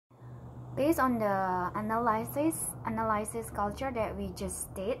Based on the analysis culture that we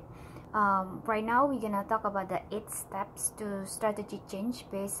just did, right now we're gonna talk about the 8 steps to strategy change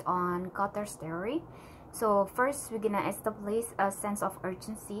based on Kotter's theory. So first, we're gonna establish a sense of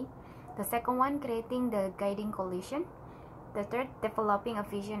urgency. The second one, creating the guiding coalition. The third, developing a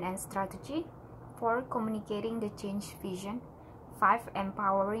vision and strategy. 4, communicating the change vision. 5,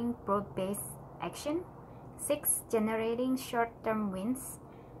 empowering broad-based action. 6, generating short-term wins.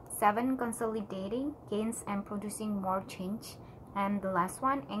 7, consolidating gains and producing more change. And the last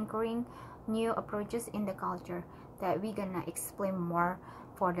one, anchoring new approaches in the culture that we're gonna explain more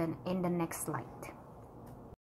in the next slide.